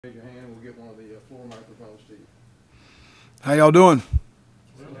Raise your hand, we'll get one of the floor microphones to you. How y'all doing?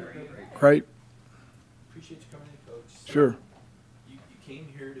 Great. Appreciate you coming in, Coach. So Sure. you came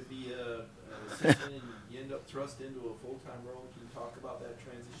here to be an assistant and you end up thrust into a full-time role. Can you talk about that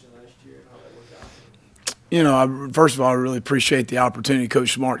transition last year and how that worked out? You know, first of all, I really appreciate the opportunity.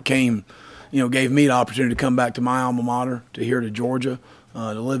 Coach Smart gave me the opportunity to come back to my alma mater, to here to Georgia,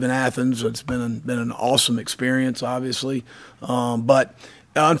 to live in Athens. It's been an awesome experience, obviously, but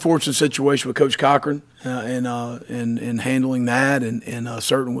unfortunate situation with Coach Cochran in handling that, and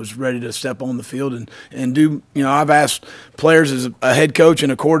Certain was ready to step on the field and do. You know, I've asked players as a head coach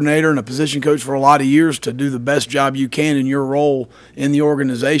and a coordinator and a position coach for a lot of years to do the best job you can in your role in the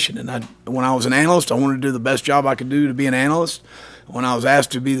organization. And when I was an analyst, I wanted to do the best job I could do to be an analyst. When I was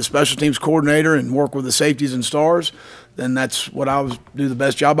asked to be the special teams coordinator and work with the safeties and stars, then that's what I was do the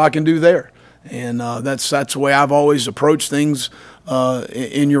best job I can do there. And that's the way I've always approached things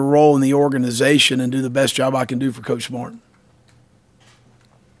in your role in the organization, and do the best job I can do for Coach Smart.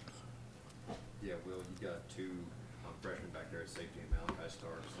 Yeah, Will, you got two freshmen back there at safety, and Malachi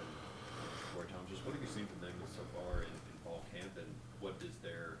Starks and Corey Thomas. Just what have you seen from them so far in fall camp, and what is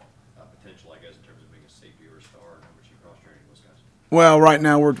their potential, I guess, in terms of being a safety or a star, and how much you cross-training those guys? Well, right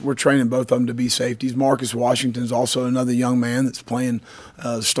now we're training both of them to be safeties. Marcus Washington's also another young man that's playing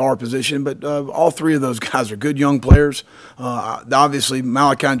star position. But all three of those guys are good young players. Obviously,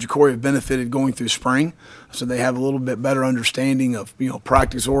 Malachi and Jacory have benefited going through spring, so they have a little bit better understanding of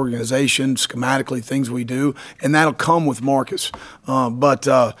practice organization, schematically things we do, and that'll come with Marcus. But both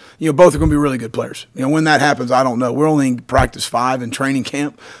are going to be really good players. When that happens, I don't know. We're only in practice 5 in training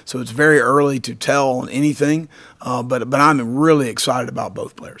camp, so it's very early to tell on anything. But I'm really excited about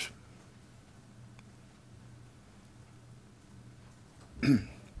both players. Coach,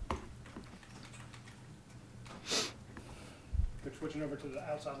 switching over to the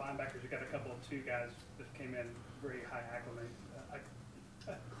outside linebackers, you got a couple of two guys that came in very high acclimate.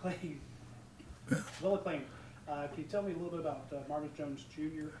 Can you tell me a little bit about Marvin Jones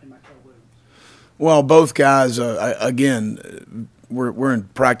Jr. and Michael Williams? Well, both guys, again, we're in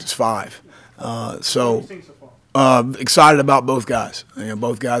practice 5. So excited about both guys.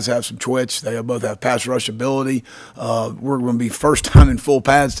 Both guys have some twitch. They both have pass rush ability. We're going to be first time in full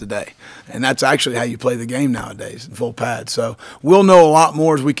pads today, and that's actually how you play the game nowadays, in full pads. So we'll know a lot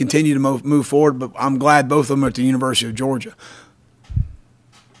more as we continue to move forward, but I'm glad both of them are at the University of Georgia.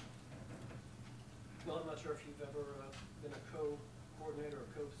 Well, I'm not sure if you've ever been a co-coordinator or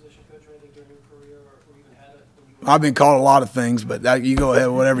co-position coach or anything during your career, or even had it when you were. I've been called a lot of things, but you go ahead,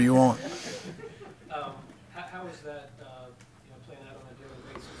 whatever you want. How is that, playing out on a daily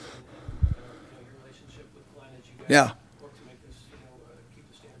basis, and your relationship with Glenn as you guys work to make this, keep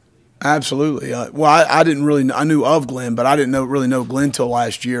the standard for the defense? Absolutely. I didn't really. I knew of Glenn, but I didn't really know Glenn till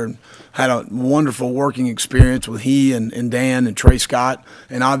last year, and had a wonderful working experience with he and Dan and Trey Scott,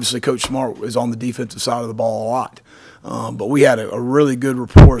 and obviously Coach Smart is on the defensive side of the ball a lot. But we had a really good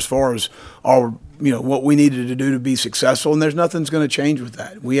rapport as far as our what we needed to do to be successful, and there's nothing's going to change with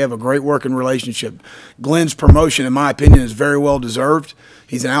that. We have a great working relationship. Glenn's promotion, in my opinion, is very well deserved.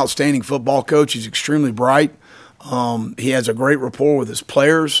 He's an outstanding football coach. He's extremely bright. He has a great rapport with his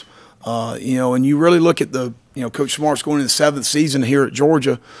players. And you really look at Coach Smart's going into the 7th season here at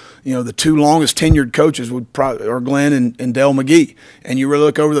Georgia. The two longest tenured coaches are Glenn and Dale McGee. And you really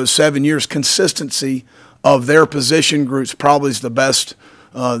look over those 7 years, consistency of their position groups probably is the best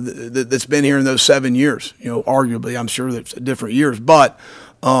that's been here in those 7 years. Arguably, I'm sure there's different years, but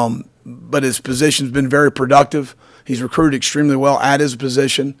his position's been very productive. He's recruited extremely well at his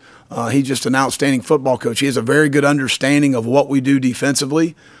position. He's just an outstanding football coach. He has a very good understanding of what we do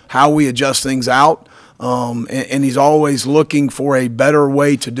defensively, how we adjust things out, and he's always looking for a better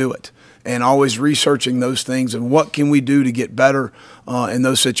way to do it, and always researching those things and what can we do to get better in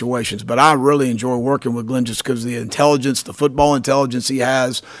those situations. But I really enjoy working with Glenn just because of the intelligence, the football intelligence he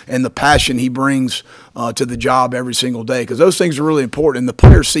has, and the passion he brings to the job every single day, because those things are really important, and the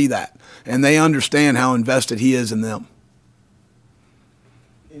players see that, and they understand how invested he is in them.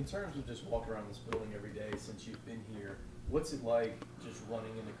 In terms of just walking around this building every day since you've been here, what's it like just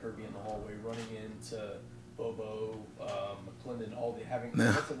running into Kirby in the hallway, running into Bobo, McClendon,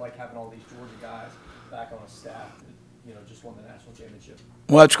 what's it like having all these Georgia guys back on a staff that, just won the national championship?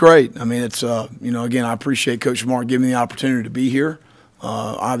 Well, that's great. I mean, it's, again, I appreciate Coach Smart giving me the opportunity to be here.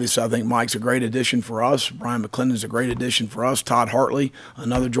 Obviously, I think Mike's a great addition for us. Brian McClendon's a great addition for us. Todd Hartley,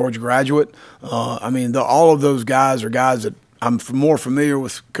 another Georgia graduate. All of those guys are guys that I'm more familiar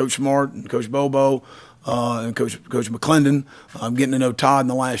with Coach Smart and Coach Bobo and Coach McClendon. Getting to know Todd in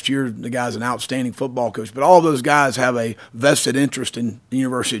the last year. The guy's an outstanding football coach. But all of those guys have a vested interest in the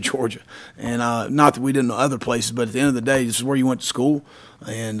University of Georgia. And not that we didn't know other places, but at the end of the day, this is where you went to school.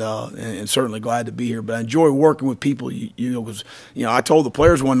 And certainly glad to be here. But I enjoy working with people. Because I told the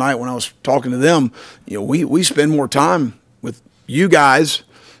players one night when I was talking to them, we spend more time with you guys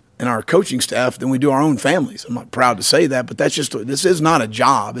and our coaching staff than we do our own families. I'm not proud to say that, but this is not a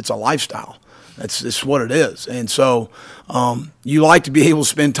job. It's a lifestyle. That's what it is. And so you like to be able to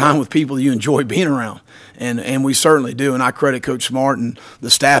spend time with people that you enjoy being around. And we certainly do. And I credit Coach Smart and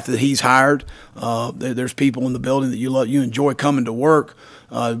the staff that he's hired. There's people in the building that you enjoy coming to work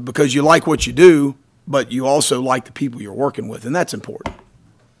because you like what you do, but you also like the people you're working with, and that's important.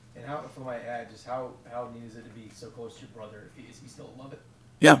 And if I might add, just how neat is it to be so close to your brother? Is he still love it?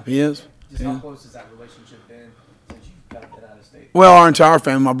 Yeah, he is. Just how close has that relationship been since you've kind of been out of state? Well, our entire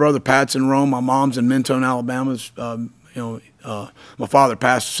family. My brother Pat's in Rome. My mom's in Mentone, Alabama. My father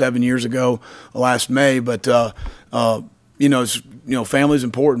passed 7 years ago, last May. But family's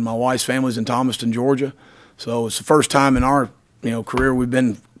important. My wife's family's in Thomaston, Georgia. So it's the first time in our career we've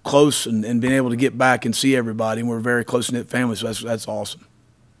been close and been able to get back and see everybody. And we're a very close-knit family, so that's awesome.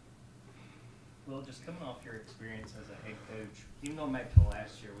 Well, just coming off your experience as a head coach, even going back to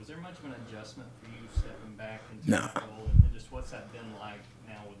last year, was there much of an adjustment for you stepping back into that role? And just what's that been like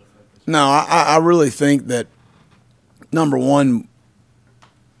now with the focus? No, I really think that, number one,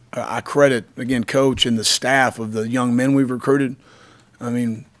 I credit, again, Coach and the staff of the young men we've recruited. I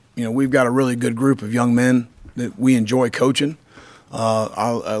mean, we've got a really good group of young men that we enjoy coaching.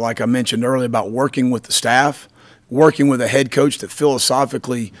 Like I mentioned earlier about working with the staff, working with a head coach that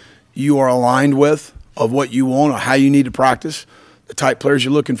philosophically you are aligned with, of what you want or how you need to practice, the type players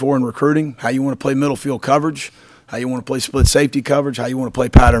you're looking for in recruiting, how you want to play middle field coverage, how you want to play split safety coverage, how you want to play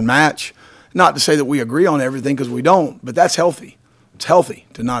pattern match. Not to say that we agree on everything, because we don't, but that's healthy. It's healthy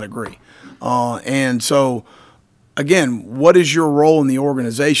to not agree. And so, again, what is your role in the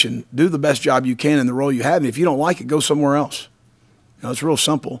organization? Do the best job you can in the role you have. And if you don't like it, go somewhere else. It's real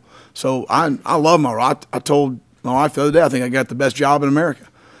simple. So I love my role. I told my wife the other day, I think I got the best job in America.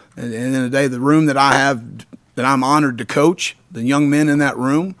 And in the day, the room that I have, that I'm honored to coach, the young men in that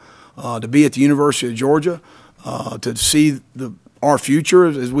room, to be at the University of Georgia, to see our future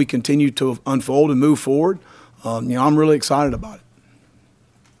as we continue to unfold and move forward, I'm really excited about it.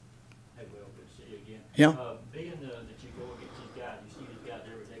 Hey, Will, good to see you again. Yeah. Being that you go against these guys, you see these guys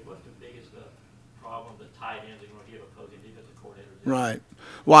every day, what's the biggest problem the tight ends are going to give opposing defensive coordinators? Right.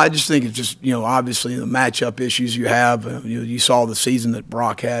 Well, I just think it's just, obviously the matchup issues you have. You saw the season that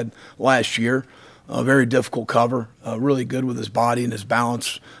Brock had last year. Very difficult cover, really good with his body and his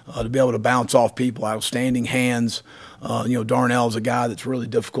balance, to be able to bounce off people, outstanding hands. Darnell's a guy that's really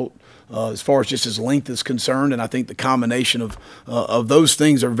difficult as far as just his length is concerned, and I think the combination of those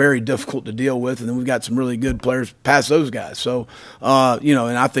things are very difficult to deal with, and then we've got some really good players past those guys. So,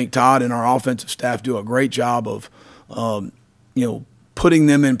 and I think Todd and our offensive staff do a great job of, putting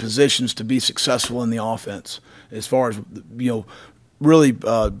them in positions to be successful in the offense as far as, really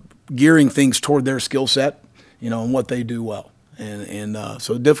gearing things toward their skill set, and what they do well. And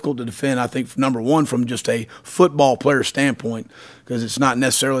so difficult to defend, I think, number one, from just a football player standpoint, because it's not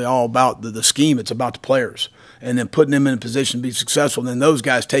necessarily all about the scheme, it's about the players. And then putting them in a position to be successful, and then those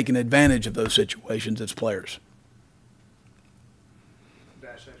guys taking advantage of those situations as players.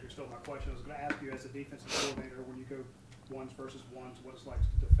 Dash, actually stole my question. I was going to ask you, as a defensive coordinator, when you go ones versus ones, what it's like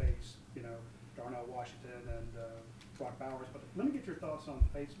to face, Darnell Washington and Brock Bowers. But let me get your thoughts on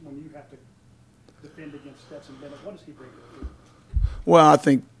when you have to defend against Stetson Bennett. What does he bring to the field? Well, I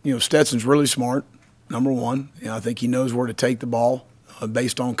think, Stetson's really smart, number one. I think he knows where to take the ball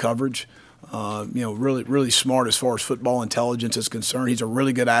based on coverage. Really, really smart as far as football intelligence is concerned. He's a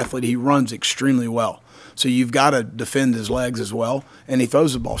really good athlete. He runs extremely well. So you've got to defend his legs as well, and he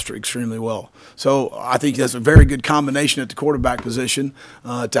throws the ball extremely well. So I think that's a very good combination at the quarterback position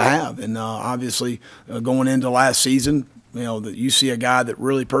to have. And obviously going into last season, that you see a guy that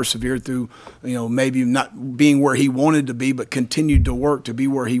really persevered through, maybe not being where he wanted to be, but continued to work to be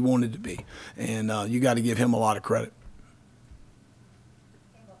where he wanted to be. And you got to give him a lot of credit.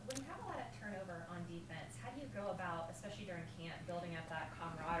 When you have a lot of turnover on defense, how do you go about, especially during camp, building up that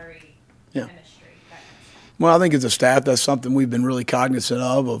camaraderie, chemistry, that kind of stuff? Well, I think as a staff, that's something we've been really cognizant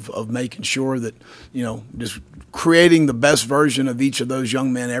of making sure that, just creating the best version of each of those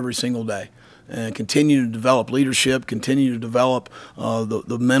young men every single day. And continue to develop leadership, continue to develop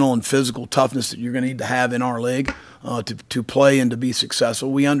the mental and physical toughness that you're going to need to have in our league to play and to be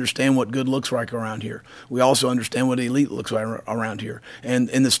successful. We understand what good looks like around here. We also understand what elite looks like around here. And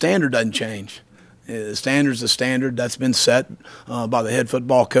the standard doesn't change. The standard's the standard. That's been set by the head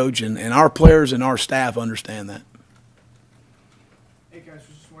football coach, and our players and our staff understand that. Hey guys,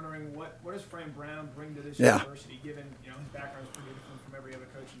 was just wondering what does Frank Brown bring to this Yeah. university, given his background is pretty different from every other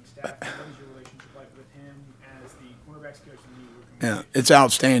coaching staff. What is your relationship like with him as the cornerbacks coach and you working with? Yeah, it's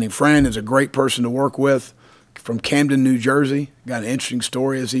outstanding. Fran is a great person to work with. From Camden, New Jersey, got an interesting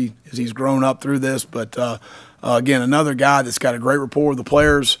story as he's grown up through this. But again, another guy that's got a great rapport with the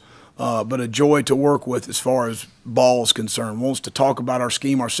players, but a joy to work with as far as ball is concerned. Wants to talk about our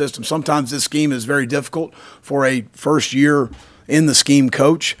scheme, our system. Sometimes this scheme is very difficult for a first year in the scheme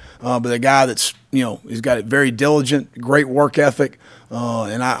coach, but a guy that's he's got it very diligent, great work ethic,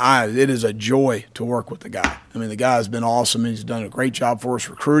 and it is a joy to work with the guy. I mean, the guy has been awesome. He's done a great job for us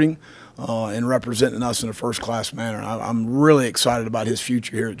recruiting. And representing us in a first-class manner. I'm really excited about his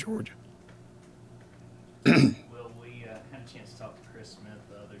future here at Georgia. Well, we had a chance to talk to Chris Smith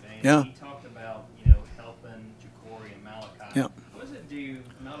the other day, and Yeah. he talked about helping Ja'Cory and Malachi. Yeah. What does it do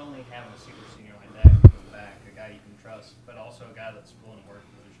not only having a super senior like that coming back, a guy you can trust, but also a guy that's willing to work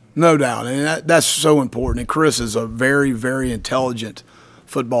with you? No doubt, and that's so important. And Chris is a very, very intelligent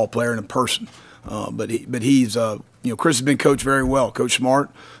football player and a person. But he's Chris has been coached very well. Coach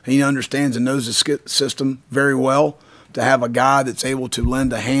Smart, he understands and knows the system very well. To have a guy that's able to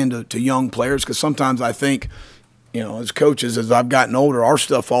lend a hand to young players, because sometimes I think, as coaches, as I've gotten older, our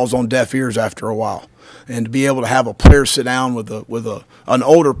stuff falls on deaf ears after a while. And to be able to have a player sit down with an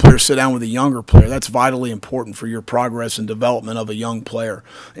older player sit down with a younger player, that's vitally important for your progress and development of a young player.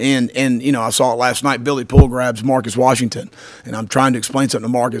 And I saw it last night. Billy Poole grabs Marcus Washington, and I'm trying to explain something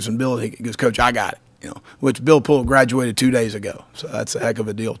to Marcus, and Billy goes, "Coach, I got it." Which Bill Poole graduated 2 days ago, so that's a heck of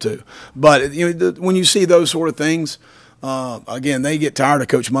a deal too. But when you see those sort of things, again, they get tired of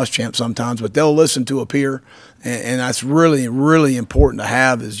Coach Muschamp sometimes, but they'll listen to a peer, and that's really, really important to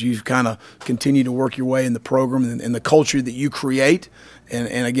have as you kind of continue to work your way in the program and the culture that you create.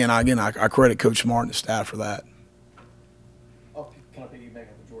 And again, I credit Coach Smart and the staff for that. I'll kind of piggyback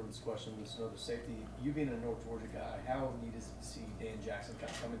on Jordan's question with another safety. You being a North Georgia guy, how neat is it to see Dan Jackson kind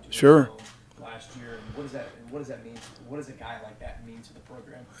of come into his own last year? And what does that mean? What does a guy like that mean to the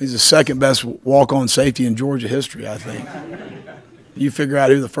program? He's the second best walk-on safety in Georgia history, I think. You figure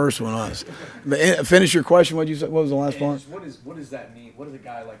out who the first one was. But finish your question. What was the last part? What does that mean? What does a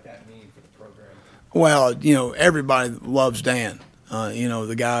guy like that mean for the program? Well, everybody loves Dan.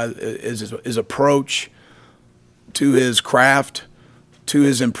 The guy his approach to his craft, to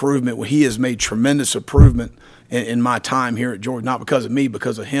his improvement. He has made tremendous improvement in my time here at Georgia, not because of me,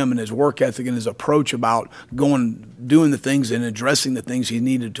 because of him and his work ethic and his approach about doing the things and addressing the things he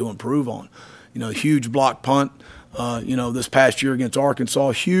needed to improve on. Huge block punt. This past year against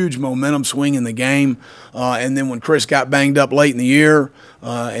Arkansas, huge momentum swing in the game. And then when Chris got banged up late in the year,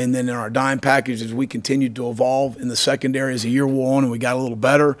 and then in our dime package as we continued to evolve in the secondary as the year wore on and we got a little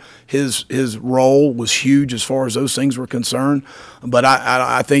better, his role was huge as far as those things were concerned. But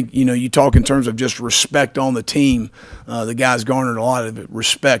I think, you talk in terms of just respect on the team, the guy's garnered a lot of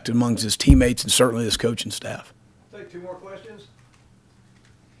respect amongst his teammates and certainly his coaching staff. Take 2 more questions.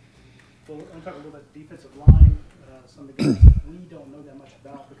 Well, I'm talking a little bit defensive line. Some of the guys we don't know that much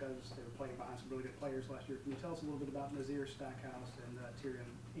about because they were playing behind some really good players last year. Can you tell us a little bit about Nazir Stackhouse and Tyrion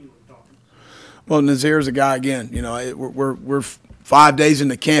England talking? Well, Nazir's a guy, again, we're 5 days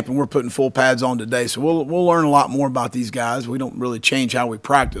into camp and we're putting full pads on today. So we'll learn a lot more about these guys. We don't really change how we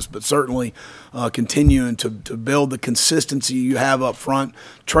practice, but certainly continuing to build the consistency you have up front.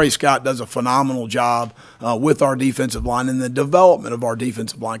 Trey Scott does a phenomenal job with our defensive line and the development of our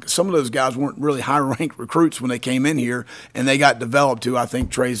defensive line. Because some of those guys weren't really high-ranked recruits when they came in here, and they got developed to. I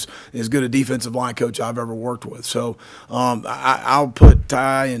think Trey's as good a defensive line coach I've ever worked with. So I'll put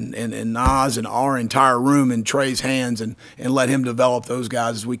Ty and Nas and our entire room in Trey's hands and let him develop those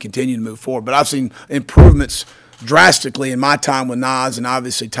guys as we continue to move forward. But I've seen improvements drastically in my time with Nas and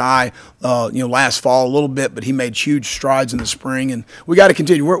obviously Ty, last fall a little bit, but he made huge strides in the spring, and we got to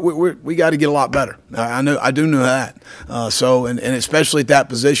continue. We got to get a lot better. I do know that. And especially at that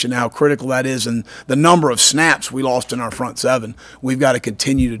position, how critical that is, and the number of snaps we lost in our front seven, we've got to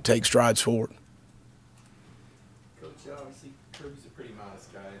continue to take strides forward. Coach, obviously Kirby's a pretty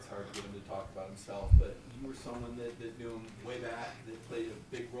modest guy. It's hard to get him to talk about himself, but you were someone that knew him way back, that played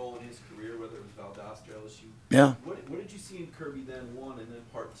a big role in his career, whether it was Valdosta or LSU. Yeah. What did you see in Kirby then, one, and then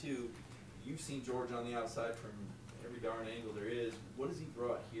part two? You've seen Georgia on the outside from every darn angle there is. What has he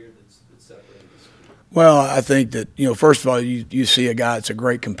brought here that's separated this? Well, I think that, first of all, you see a guy that's a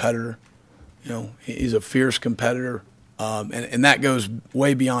great competitor. He's a fierce competitor. And that goes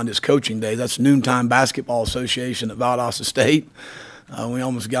way beyond his coaching days. That's Noontime Basketball Association at Valdosta State. We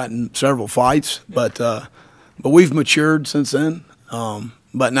almost got in several fights, but we've matured since then.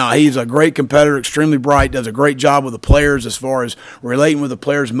 But no, he's a great competitor, extremely bright, does a great job with the players as far as relating with the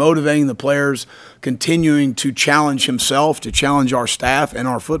players, motivating the players, continuing to challenge himself, to challenge our staff and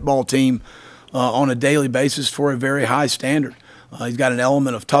our football team on a daily basis for a very high standard. He's got an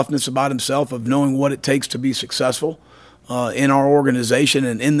element of toughness about himself, of knowing what it takes to be successful in our organization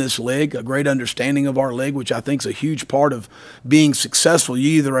and in this league, a great understanding of our league, which I think is a huge part of being successful. You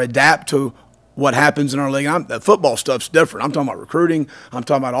either adapt to what happens in our league. The football stuff's different. I'm talking about recruiting. I'm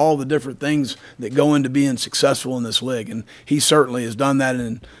talking about all the different things that go into being successful in this league. And he certainly has done that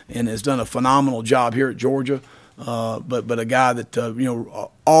and has done a phenomenal job here at Georgia. But a guy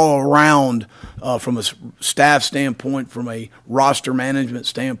that, all around from a staff standpoint, from a roster management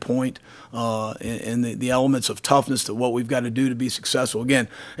standpoint, and the elements of toughness to what we've got to do to be successful. Again,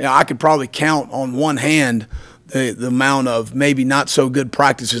 I could probably count on one hand the amount of maybe not so good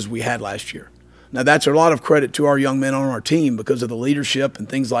practices we had last year. Now, that's a lot of credit to our young men on our team because of the leadership and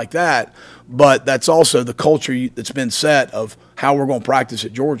things like that, but that's also the culture that's been set of how we're going to practice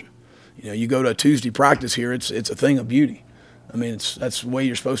at Georgia. You go to a Tuesday practice here, it's a thing of beauty. I mean, that's the way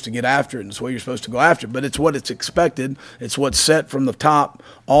you're supposed to get after it, and it's the way you're supposed to go after it, but it's what it's expected. It's what's set from the top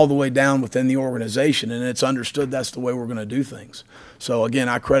all the way down within the organization, and it's understood that's the way we're going to do things. So, again,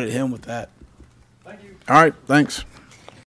 I credit him with that. Thank you. All right, thanks.